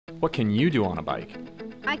What can you do on a bike?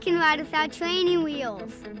 I can ride without training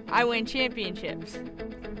wheels. I win championships.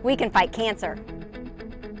 We can fight cancer.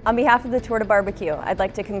 On behalf of the Tour de BBQ, I'd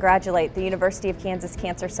like to congratulate the University of Kansas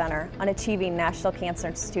Cancer Center on achieving National Cancer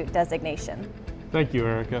Institute designation. Thank you,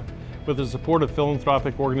 Erica. With the support of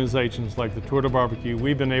philanthropic organizations like the Tour de BBQ,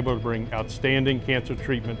 we've been able to bring outstanding cancer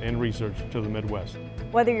treatment and research to the Midwest.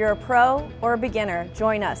 Whether you're a pro or a beginner,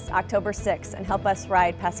 join us October 6th and help us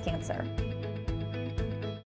ride past cancer.